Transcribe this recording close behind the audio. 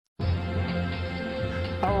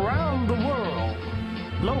around the world,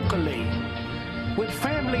 locally, with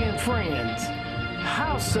family and friends.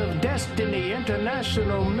 House of Destiny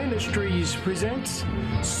International Ministries presents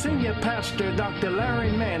Senior Pastor Dr.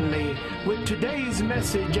 Larry Manley with today's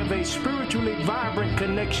message of a spiritually vibrant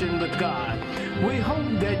connection with God. We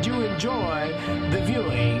hope that you enjoy the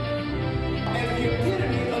viewing. And the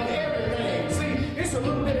epitome of everything. See, it's a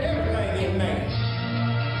little bit of everything in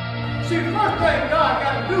man. See, the first thing God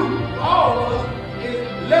got to do for all of us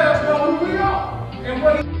is let us know who we are and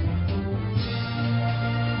what He.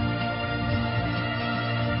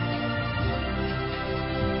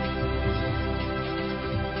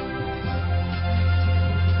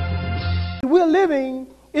 We're living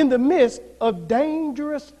in the midst of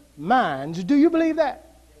dangerous minds. Do you believe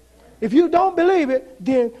that? If you don't believe it,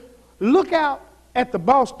 then look out at the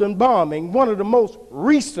Boston bombing, one of the most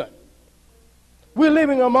recent. We're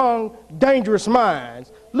living among dangerous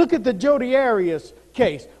minds. Look at the Jodi Arias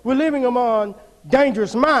case. We're living among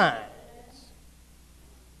dangerous minds.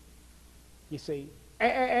 You see,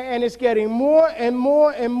 and it's getting more and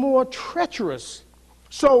more and more treacherous.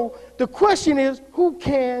 So the question is, who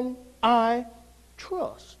can I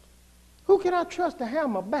trust? Who can I trust to have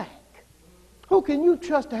my back? Who can you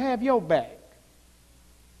trust to have your back?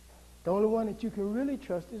 The only one that you can really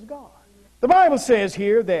trust is God. The Bible says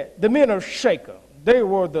here that the men of Shechem, they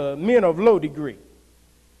were the men of low degree.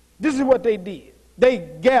 This is what they did. They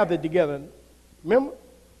gathered together. Remember?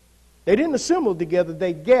 They didn't assemble together,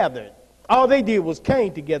 they gathered. All they did was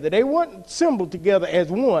came together. They weren't assembled together as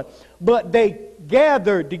one, but they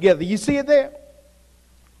gathered together. You see it there?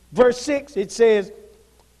 Verse 6, it says,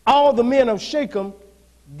 all the men of Shechem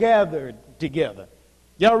gathered together.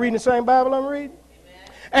 Y'all reading the same Bible I'm reading?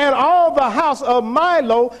 Amen. And all the house of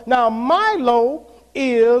Milo. Now, Milo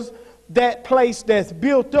is that place that's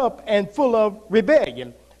built up and full of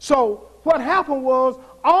rebellion. So what happened was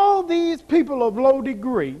all these people of low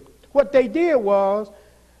degree, what they did was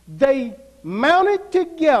they mounted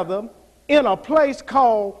together in a place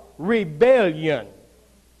called rebellion.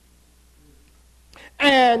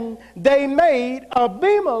 And they made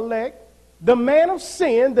Abimelech, the man of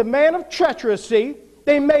sin, the man of treachery,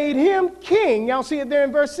 they made him king. Y'all see it there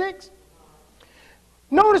in verse 6?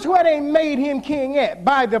 Notice where they made him king at.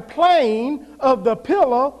 By the plain of the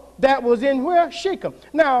pillar that was in where? Shechem.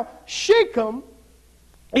 Now, Shechem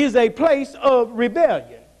is a place of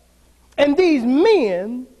rebellion. And these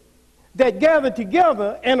men that gathered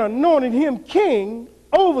together and anointed him king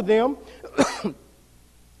over them,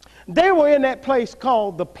 they were in that place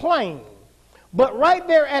called the plain. But right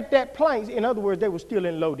there at that plain, in other words, they were still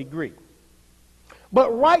in low degree.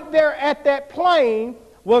 But right there at that plain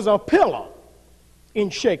was a pillar in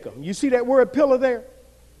Shechem. You see that word pillar there?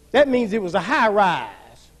 That means it was a high rise.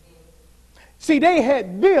 See, they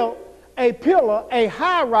had built a pillar, a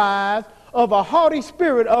high rise of a haughty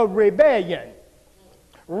spirit of rebellion.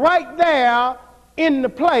 Right there in the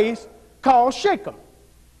place called Shechem.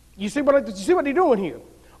 You see what they're doing here?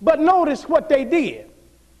 But notice what they did.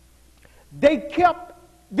 They kept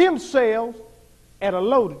themselves at a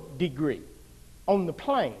low degree on the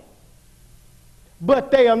plain. But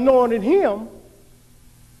they anointed him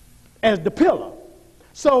as the pillar.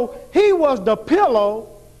 So he was the pillar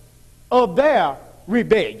of their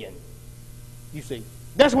rebellion. You see,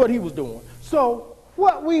 that's what he was doing. So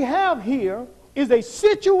what we have here is a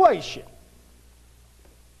situation.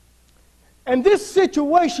 And this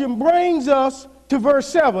situation brings us to verse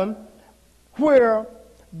 7, where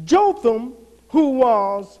Jotham, who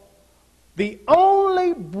was the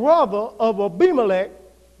only brother of Abimelech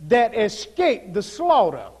that escaped the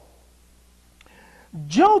slaughter.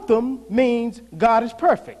 Jotham means God is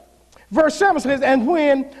perfect. Verse 7 says, and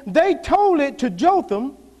when they told it to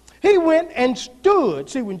Jotham, he went and stood.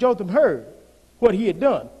 See, when Jotham heard what he had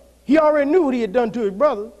done, he already knew what he had done to his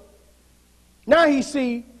brother. Now he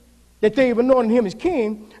see that they've anointed him as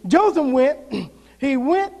king. Jotham went, he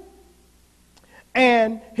went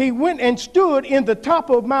and stood in the top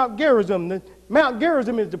of Mount Gerizim. Mount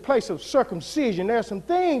Gerizim is the place of circumcision. There are some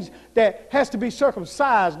things that has to be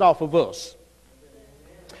circumcised off of us.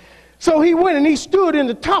 So he went and he stood in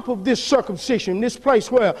the top of this circumcision, this place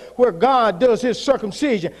where God does his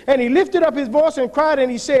circumcision. And he lifted up his voice and cried,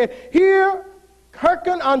 and he said, hear,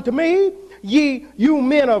 hearken unto me, you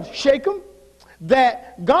men of Shechem,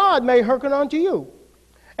 that God may hearken unto you.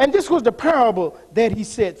 And this was the parable that he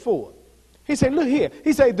set forth. He said, look here.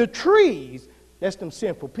 He said, the trees, that's them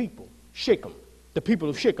sinful people, Shechem, the people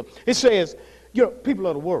of Shechem. It says, people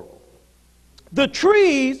of the world. The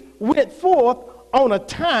trees went forth on a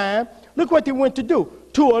time, look what they went to do,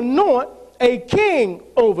 to anoint a king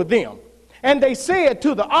over them. And they said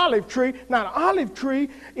to the olive tree, now the olive tree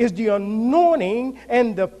is the anointing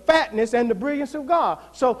and the fatness and the brilliance of God.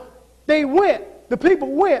 So the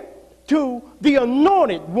people went to the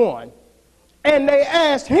anointed one, and they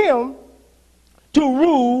asked him to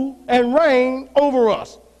rule and reign over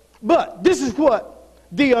us. But this is what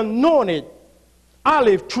the anointed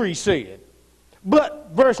olive tree said. But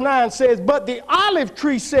verse 9 says, but the olive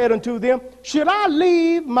tree said unto them, should I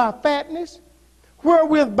leave my fatness,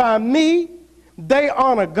 wherewith by me they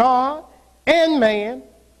honor God and man,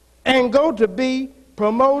 and go to be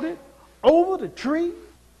promoted over the tree?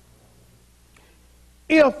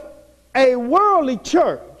 If a worldly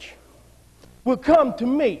church would come to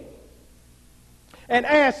me and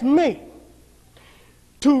ask me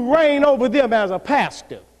to reign over them as a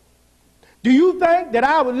pastor, do you think that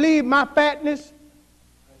I would leave my fatness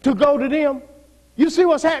to go to them? You see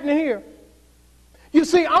what's happening here? You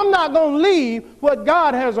see, I'm not going to leave what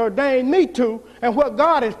God has ordained me to and what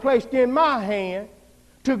God has placed in my hand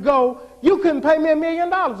to go. You couldn't pay me $1 million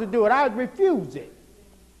to do it. I would refuse it.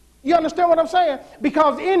 You understand what I'm saying?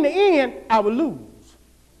 Because in the end, I would lose.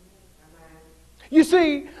 You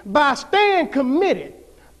see, by staying committed,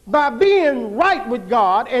 by being right with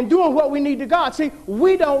God and doing what we need to God, see,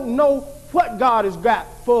 we don't know what God has got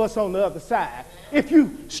for us on the other side if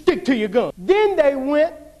you stick to your gun. Then they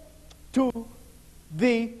went to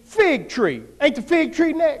the fig tree. Ain't the fig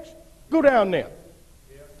tree next? Go down there.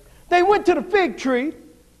 They went to the fig tree.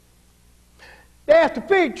 They asked the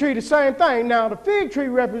fig tree the same thing. Now, the fig tree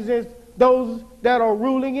represents those that are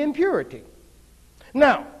ruling in purity.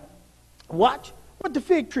 Now, watch what the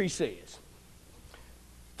fig tree says.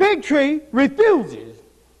 Fig tree refuses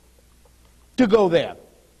to go there.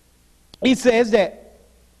 He says that,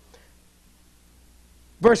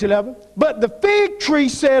 verse 11, but the fig tree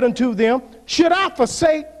said unto them, should I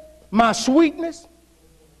forsake my sweetness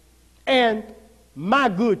and my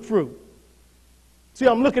good fruit? See,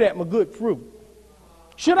 I'm looking at my good fruit.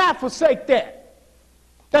 Should I forsake that?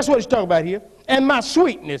 That's what he's talking about here. And my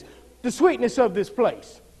sweetness, the sweetness of this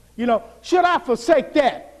place. You know, should I forsake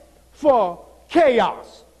that for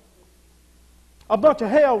chaos? A bunch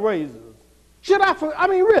of hell raisers. Should I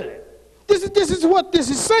mean, really? This is what this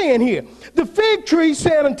is saying here. The fig tree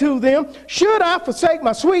said unto them, should I forsake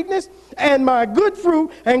my sweetness and my good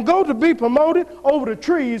fruit and go to be promoted over the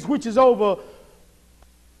trees, which is over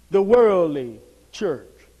the worldly church,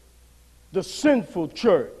 the sinful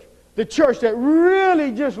church, the church that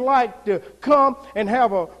really just like to come and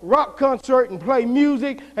have a rock concert and play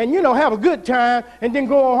music and, you know, have a good time and then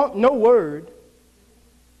go on home. No word.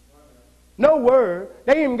 No word.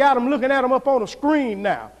 They even got them looking at them up on a screen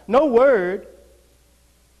now. No word.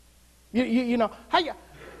 You know,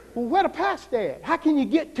 well, where the pastor at? How can you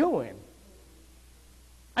get to him?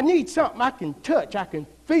 I need something I can touch, I can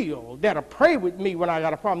feel, that'll pray with me when I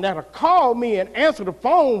got a problem, that'll call me and answer the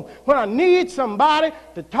phone when I need somebody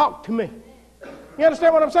to talk to me. You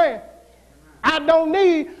understand what I'm saying? I don't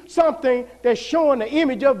need something that's showing the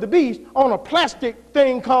image of the beast on a plastic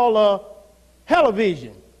thing called a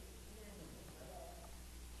television.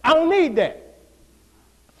 I don't need that.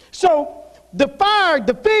 So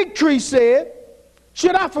the fig tree said,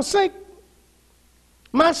 should I forsake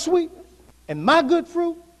my sweetness and my good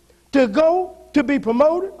fruit to go to be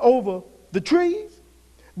promoted over the trees?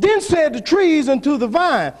 Then said the trees unto the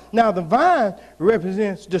vine. Now the vine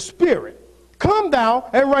represents the Spirit. Come thou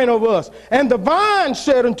and reign over us. And the vine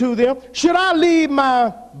said unto them, should I leave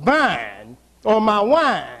my vine or my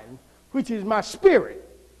wine, which is my spirit,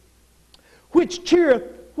 which cheereth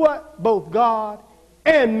what? Both God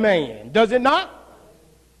and man. Does it not?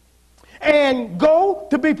 And go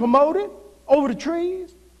to be promoted over the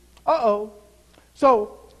trees? Uh-oh.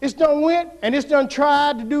 So it's done went and it's done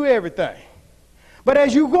tried to do everything. But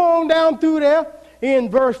as you go on down through there, in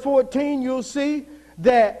verse 14, you'll see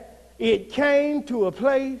that it came to a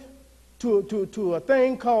place, to a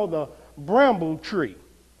thing called the bramble tree.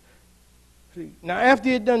 See, now after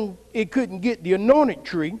it couldn't get the anointed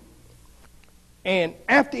tree, and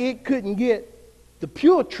after it couldn't get the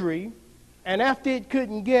pure tree, and after it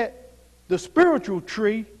couldn't get the spiritual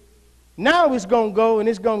tree, now it's going to go and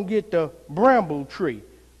it's going to get the bramble tree,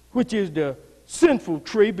 which is the sinful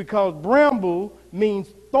tree, because bramble means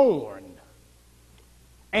thorn.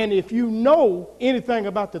 And if you know anything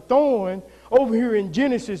about the thorn, over here in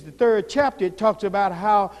Genesis, the 3rd chapter, it talks about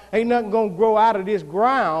how ain't nothing going to grow out of this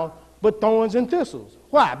ground but thorns and thistles.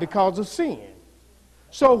 Why? Because of sin.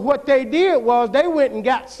 So what they did was they went and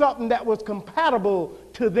got something that was compatible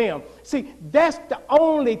to them. See, that's the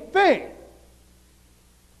only thing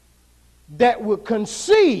that would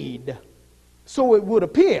concede so it would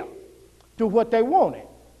appear to what they wanted.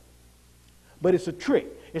 but it's a trick.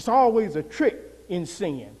 It's always a trick in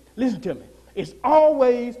sin. Listen to me. It's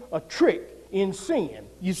always a trick in sin.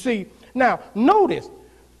 You see, now notice,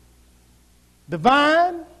 the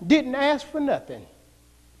vine didn't ask for nothing.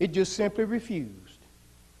 It just simply refused.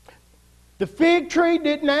 The fig tree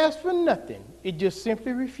didn't ask for nothing. It just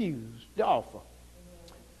simply refused the offer.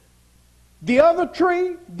 The other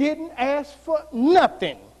tree didn't ask for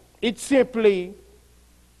nothing. It simply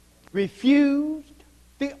refused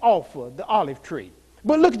the offer, the olive tree.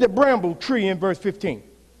 But look at the bramble tree in verse 15.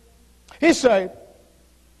 It says,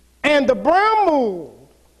 and the bramble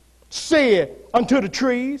said unto the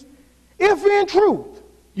trees, if in truth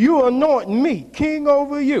you anoint me king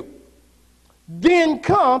over you, then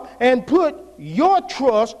come and put your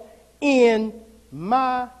trust in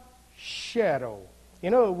my shadow.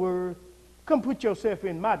 In other words, come put yourself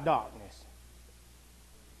in my darkness.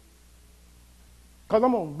 Because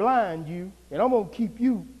I'm going to blind you and I'm going to keep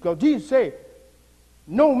you. Because Jesus said,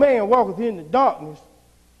 no man walketh in the darkness,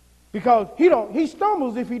 because he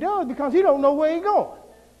stumbles if he does, because he don't know where he's going.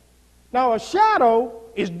 Now a shadow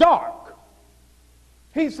is dark.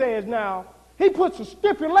 He says now, he puts a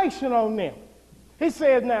stipulation on them. He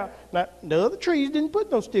says now the other trees didn't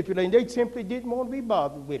put no stipulation. They simply didn't want to be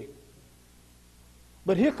bothered with it.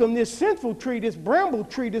 But here comes this sinful tree, this bramble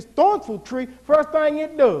tree, this thornful tree. First thing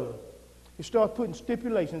it does, it starts putting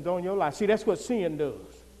stipulations on your life. See, that's what sin does.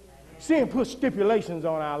 Sin puts stipulations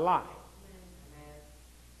on our life.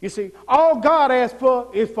 You see, all God asks for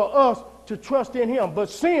is for us to trust in him, but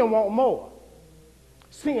sin wants more.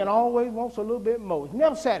 Sin always wants a little bit more. It's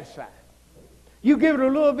never satisfied. You give it a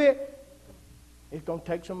little bit, it's going to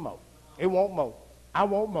take some more. It wants more. I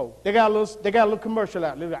want more. They got a little commercial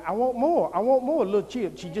out there. I want more. I want more. A little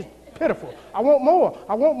chip. She's just pitiful. I want more.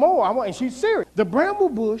 I want more. And she's serious. The bramble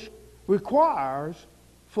bush requires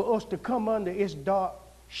for us to come under its dark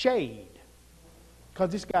shade,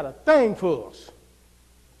 because it's got a thing for us.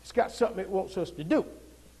 It's got something it wants us to do.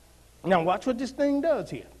 Now watch what this thing does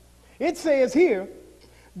here. It says here,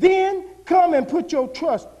 then come and put your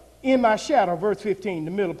trust in my shadow, verse 15,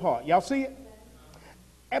 the middle part. Y'all see it?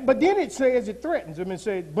 But then it says, it threatens them and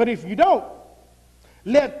says, but if you don't,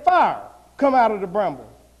 let fire come out of the bramble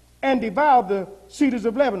and devour the cedars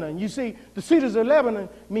of Lebanon. You see, the cedars of Lebanon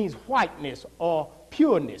means whiteness or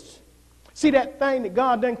pureness. See that thing that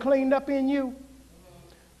God done cleaned up in you?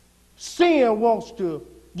 Sin wants to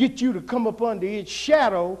get you to come up under its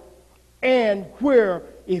shadow, and where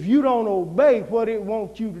if you don't obey what it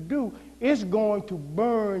wants you to do, it's going to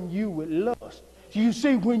burn you with lust. You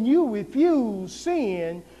see, when you refuse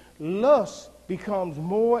sin, lust becomes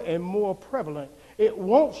more and more prevalent. It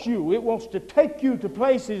wants you. It wants to take you to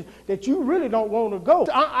places that you really don't want to go.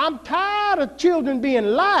 I'm tired of children being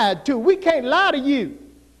lied to. We can't lie to you.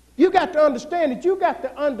 You got to understand that you got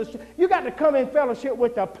to come in fellowship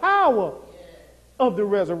with the power of the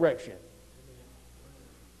resurrection.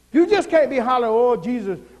 You just can't be hollering, oh,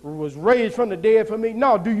 Jesus was raised from the dead for me.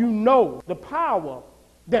 No, do you know the power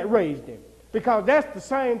that raised him? Because that's the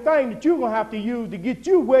same thing that you're going to have to use to get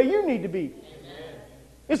you where you need to be. Amen.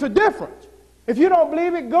 It's a difference. If you don't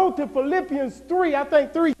believe it, go to Philippians 3, I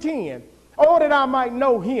think 3:10. Oh, that I might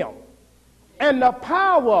know him and the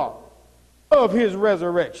power of his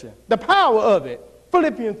resurrection. The power of it.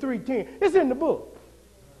 Philippians 3:10. It's in the book.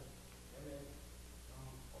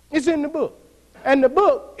 It's in the book. And the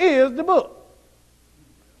book is the book.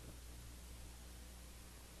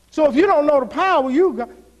 So if you don't know the power, you got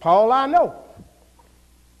Paul, I know.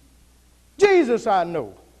 Jesus, I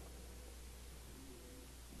know.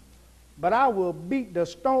 But I will beat the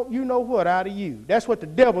stone, you know what, out of you. That's what the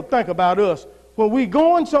devil think about us when we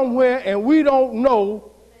going somewhere and we don't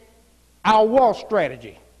know our war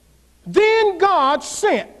strategy. Then God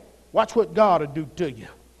sent. Watch what God will do to you.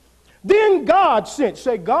 Then God sent.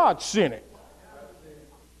 Say, God sent it.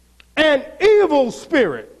 An evil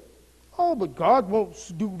spirit. Oh, but God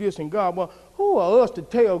won't do this and God won't. Who are us to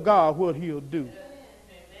tell God what he'll do?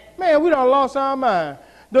 Man, we done lost our mind.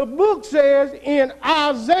 The book says in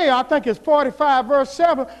Isaiah, I think it's 45 verse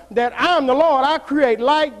 7, that I'm the Lord. I create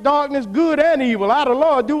light, darkness, good and evil. I the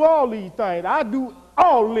Lord do all these things. I do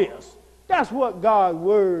all this. That's what God's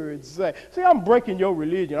words say. See, I'm breaking your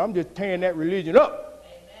religion. I'm just tearing that religion up.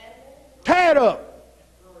 Tear it up.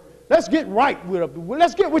 Let's get right with it.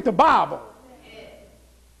 Let's get with the Bible.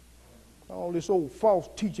 All this old false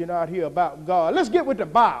teaching out here about God. Let's get with the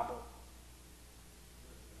Bible.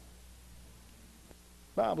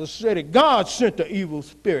 The Bible said that God sent the evil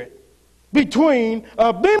spirit between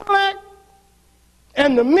Abimelech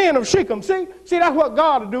and the men of Shechem. See, that's what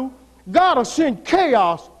God will do. God will send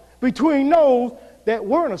chaos between those that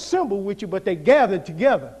weren't assembled with you, but they gathered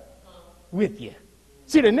together. with you.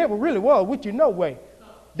 See, they never really was with you no way.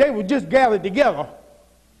 They were just gathered together.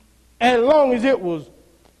 And as long as it was,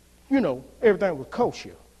 everything was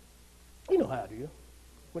kosher. You know how it is.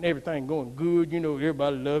 When everything going good,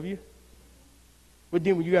 everybody love you. But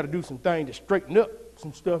then when you got to do some things to straighten up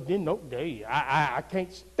some stuff, then no, I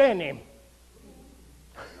can't stand them.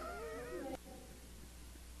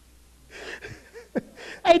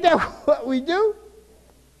 Ain't that what we do?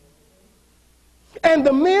 And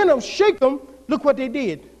the men of Shechem, look what they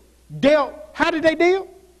did. How did they deal?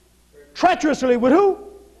 Treacherously with who?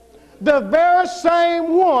 The very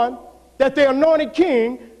same one that they anointed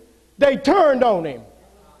king, they turned on him.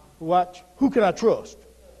 Watch. Who can I trust?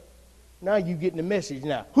 Now you getting the message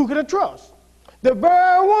now. Who can I trust? The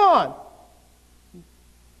very one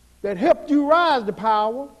that helped you rise to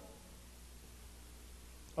power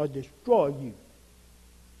or destroy you.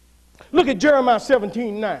 Look at Jeremiah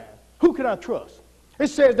 17:9. Who can I trust? It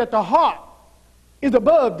says that the heart is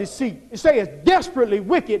above deceit. It says it's desperately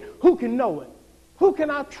wicked. Who can know it? Who can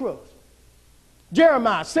I trust?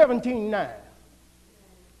 Jeremiah 17:9.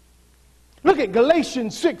 Look at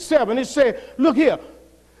Galatians 6:7. It says, look here.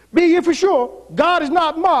 Be ye for sure, God is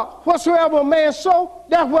not mocked. Whatsoever a man sow,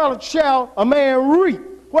 that well shall a man reap.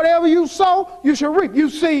 Whatever you sow, you shall reap. You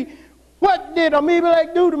see, what did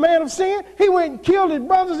Abimelech do, the man of sin? He went and killed his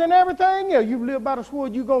brothers and everything. Yeah, you live by the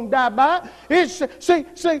sword, you're going to die by it. See,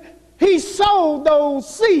 he sowed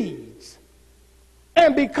those seeds.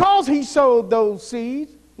 And because he sowed those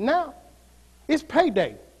seeds, now it's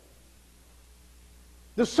payday.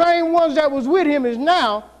 The same ones that was with him is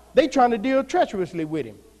now, they trying to deal treacherously with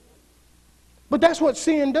him. But that's what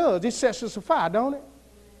sin does. It sets us afire, don't it?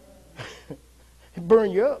 It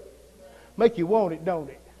burn you up. Make you want it, don't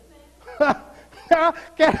it?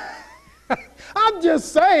 I'm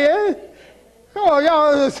just saying. Oh,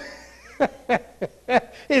 y'all.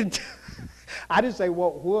 I didn't say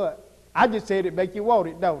what. I just said it make you want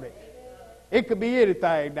it, don't it? It could be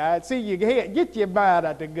anything now. See your head. Get your mind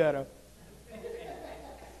out the gutter.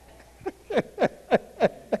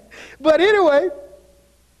 But anyway,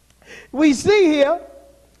 we see here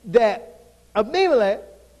that Abimelech,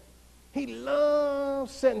 he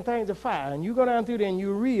loves setting things afire. And you go down through there and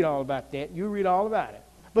you read all about that. You read all about it.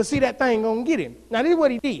 But see, that thing going to get him. Now, this is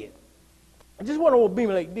what he did. This is what old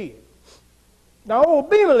Abimelech did. Now, old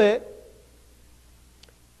Abimelech,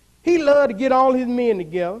 he loved to get all his men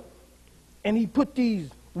together, and he put these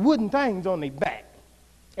wooden things on their back.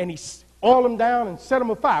 And he oiled them down and set them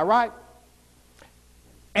afire, right?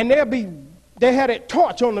 And they had that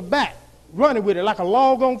torch on the back, running with it like a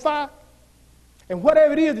log on fire. And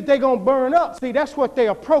whatever it is that they're going to burn up, see, that's what they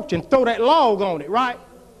approach and throw that log on it, right?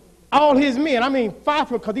 All his men, I mean,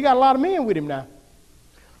 because he got a lot of men with him now.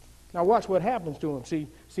 Now watch what happens to him.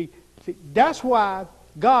 See, that's why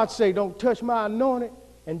God say, don't touch my anointed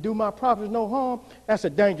and do my prophets no harm. That's a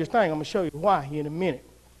dangerous thing. I'm going to show you why here in a minute.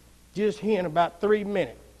 Just here in about 3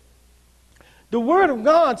 minutes. The word of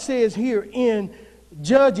God says here in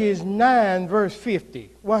Judges 9, verse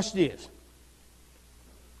 50. Watch this.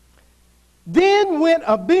 Then went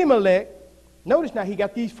Abimelech. Notice now he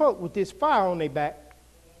got these folk with this fire on their back.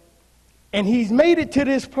 And he's made it to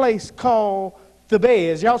this place called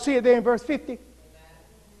Thebez. Y'all see it there in verse 50?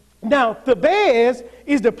 Now, Thebez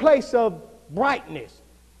is the place of brightness.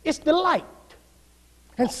 It's the light.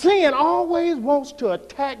 And sin always wants to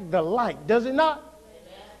attack the light, does it not?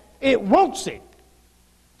 It wants it.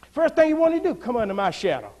 First thing you want to do, come under my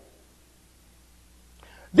shadow.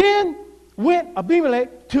 Then went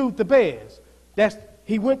Abimelech to Thebez.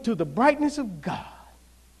 He went to the brightness of God.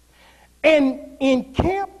 And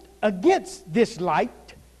encamped against this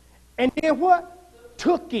light. And then what?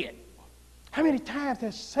 Took it. How many times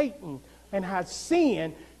has Satan and has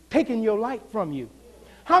sin taken your light from you?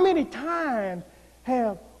 How many times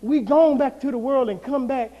have we gone back to the world and come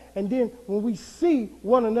back, and then when we see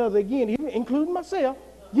one another again, including myself,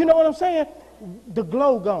 you know what I'm saying? The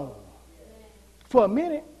glow gone for a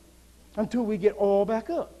minute until we get all back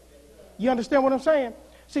up. You understand what I'm saying?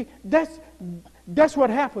 See, that's what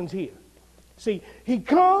happens here. See, he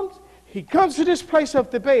comes to this place of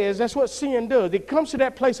Thebez. That's what sin does. It comes to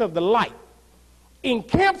that place of the light,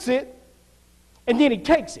 encamps it, and then he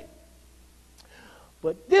takes it.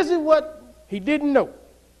 But this is what he didn't know.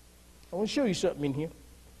 I want to show you something in here,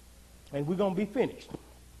 and we're going to be finished.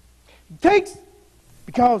 He takes,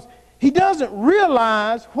 because he doesn't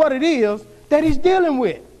realize what it is that he's dealing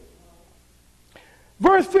with.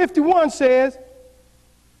 Verse 51 says,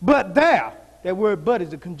 but there, that word but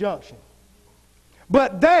is a conjunction.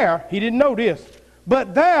 But there, he didn't know this,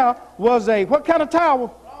 but there was a, what kind of tower?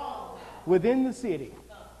 Within the city.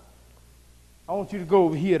 I want you to go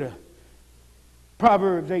over here to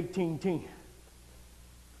Proverbs 18:10.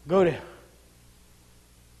 Go there.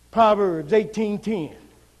 Proverbs 18:10.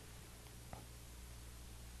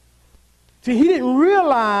 See, he didn't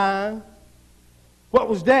realize what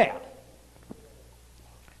was there.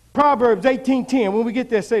 Proverbs 18:10. When we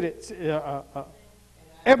get there, say that.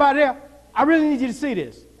 Everybody there? I really need you to see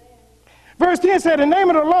this. Verse 10 said, the name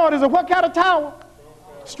of the Lord is a what kind of tower?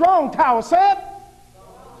 Strong tower. Say it.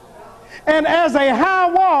 And as a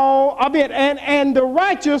high wall of it, and the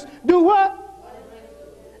righteous do what?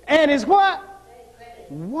 And is what?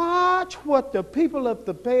 Watch what the people of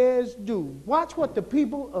the past do. Watch what the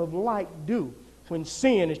people of light do when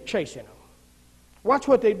sin is chasing them. Watch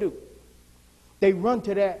what they do. They run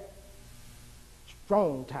to that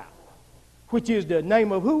strong tower, which is the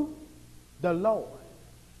name of who? The Lord.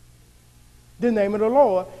 The name of the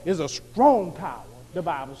Lord is a strong tower, the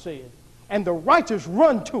Bible says. And the righteous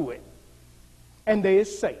run to it, and they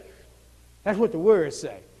is safe. That's what the words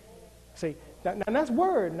say. See, now that's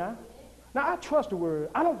word now. Now, I trust the word.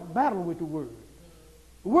 I don't battle with the word.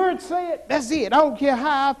 The word say it, that's it. I don't care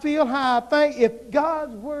how I feel, how I think. If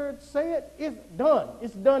God's word say it, it's done.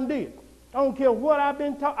 It's a done deal. I don't care what I've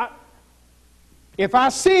been taught. If I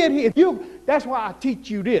see it, that's why I teach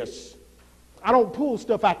you this. I don't pull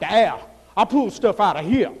stuff out the air. I pull stuff out of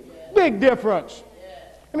here. Big difference.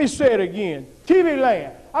 Let me say it again. TV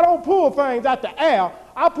land. I don't pull things out the air.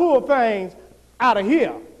 I pull things out of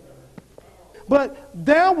here. But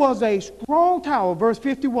there was a strong tower, verse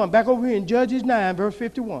 51, back over here in Judges 9, verse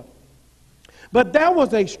 51. But there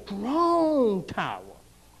was a strong tower.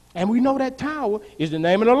 And we know that tower is the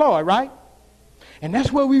name of the Lord, right? And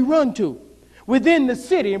that's where we run to, within the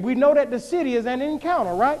city. And we know that the city is an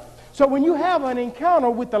encounter, right? So when you have an encounter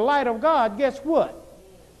with the light of God, guess what?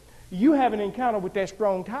 You have an encounter with that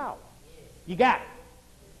strong tower. You got it.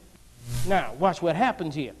 Now, watch what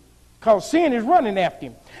happens here. Because sin is running after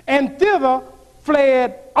him. And thither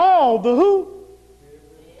fled all the who?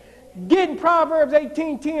 Didn't Proverbs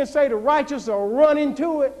 18:10 say the righteous will run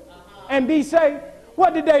into it and be safe?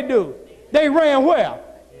 What did they do? They ran where?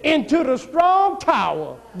 Into the strong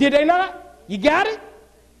tower. Did they not? You got it?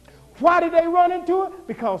 Why did they run into it?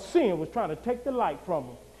 Because sin was trying to take the light from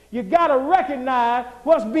them. You got to recognize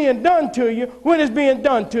what's being done to you when it's being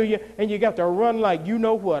done to you, and you got to run like you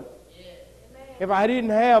know what. If I didn't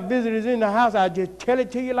have visitors in the house, I'd just tell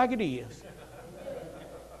it to you like it is.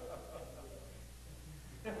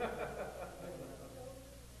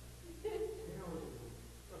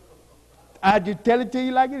 I'd just tell it to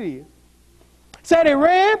you like it is. So they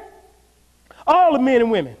ran, all the men and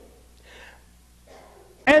women.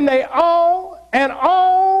 And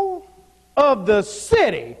all of the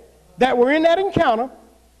city that were in that encounter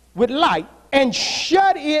with light, and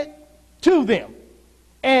shut it to them.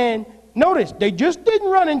 And notice, they just didn't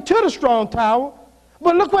run into the strong tower,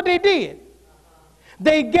 but look what they did.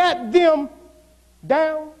 They got them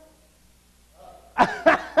down.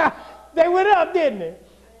 They went up, didn't they?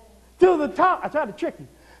 To the top. I tried to trick you.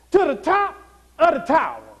 To the top of the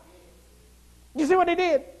tower. You see what they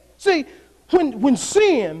did? See, when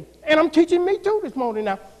sin, and I'm teaching me too this morning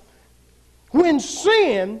now, when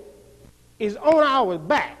sin is on our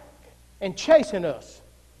back and chasing us,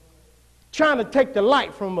 trying to take the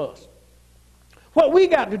light from us, what we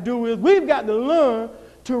got to do is we've got to learn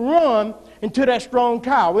to run into that strong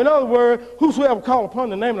tower. In other words, whosoever call upon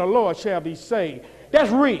the name of the Lord shall be saved. That's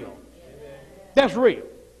real. That's real.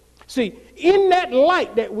 See, in that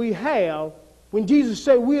light that we have, when Jesus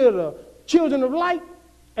said we are the children of light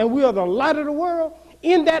and we are the light of the world,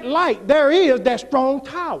 in that light there is that strong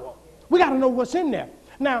tower. We got to know what's in there.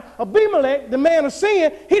 Now, Abimelech, the man of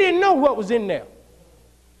sin, he didn't know what was in there.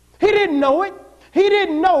 He didn't know it. He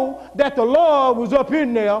didn't know that the Lord was up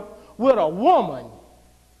in there with a woman.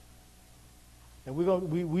 And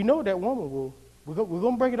we know that woman will. We're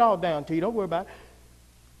going to break it all down to you. Don't worry about it.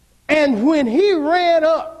 And when he ran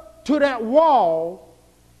up to that wall,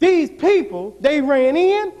 these people, they ran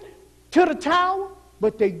in to the tower,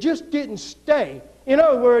 but they just didn't stay. In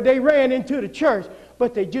other words, they ran into the church,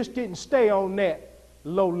 but they just didn't stay on that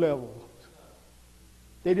low level.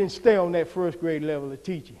 They didn't stay on that first grade level of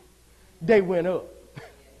teaching. They went up.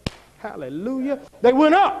 Hallelujah. They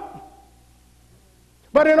went up.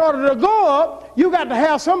 But in order to go up, you got to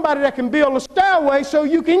have somebody that can build a stairway so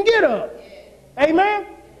you can get up. Amen?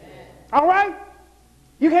 All right?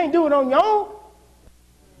 You can't do it on your own.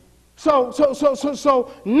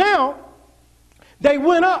 So now they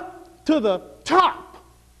went up to the top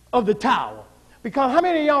of the tower. Because how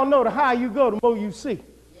many of y'all know the higher you go, the more you see?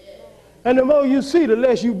 And the more you see, the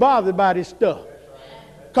less you bothered by this stuff.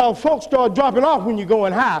 Because folks start dropping off when you're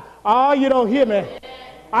going high. Oh, you don't hear me.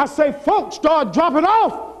 I say folks start dropping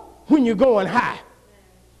off when you're going high.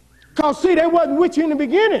 Because, see, they wasn't with you in the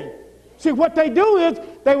beginning. See, what they do is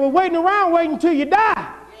they were waiting around waiting until you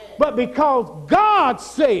die. But because God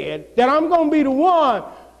said that I'm going to be the one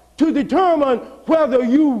to determine whether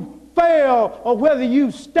you fail or whether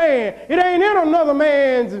you stand. It ain't in another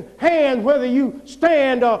man's hands whether you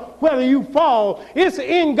stand or whether you fall. It's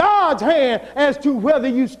in God's hand as to whether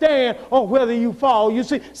you stand or whether you fall. You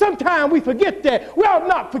see, sometimes we forget that. We ought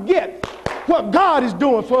not forget what God is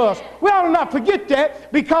doing for us. We ought not forget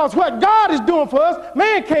that, because what God is doing for us,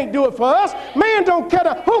 man can't do it for us. Man don't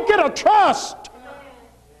care. Who can I trust?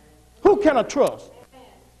 Who can I trust?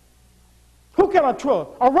 Who can I trust?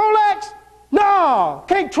 A Rolex? No,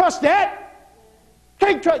 can't trust that.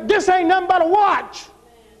 Can't trust. This ain't nothing but a watch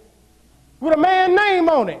with a man's name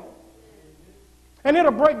on it. And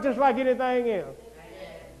it'll break just like anything else.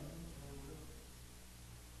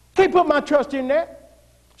 Can't put my trust in that.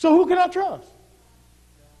 So who can I trust?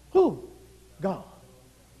 Who? God.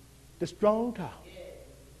 The strong tower.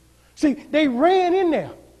 See, they ran in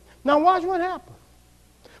there. Now watch what happened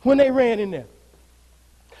when they ran in there.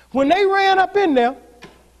 When they ran up in there,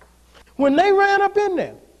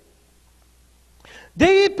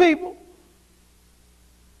 these people,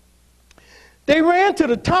 they ran to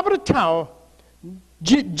the top of the tower,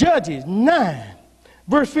 Judges 9,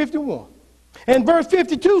 verse 51. And verse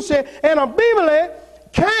 52 said, and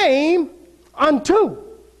Abimelech came unto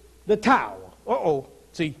the tower. Uh-oh.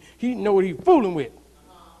 See, he didn't know what he was fooling with.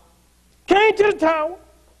 Came to the tower.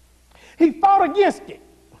 He fought against it.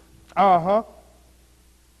 Uh-huh.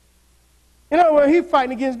 In other words, he's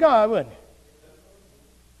fighting against God, wasn't he?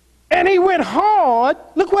 And he went hard.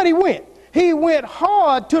 Look what he went. He went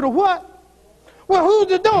hard to the what? Well, who's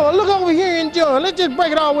the door? Look over here in John. Let's just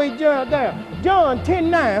break it all the way down. John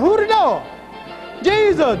 10:9. Who's the door?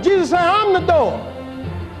 Jesus. Jesus said, I'm the door.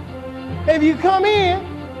 If you come in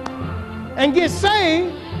and get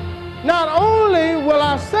saved, not only will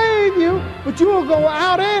I save you, but you will go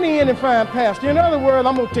out and in and find pasture. In other words,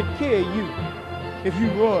 I'm going to take care of you if you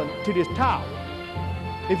run to this tower.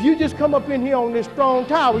 If you just come up in here on this strong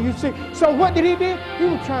tower, you see. So what did he do? He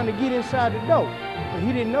was trying to get inside the door. But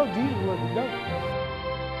he didn't know Jesus was the door.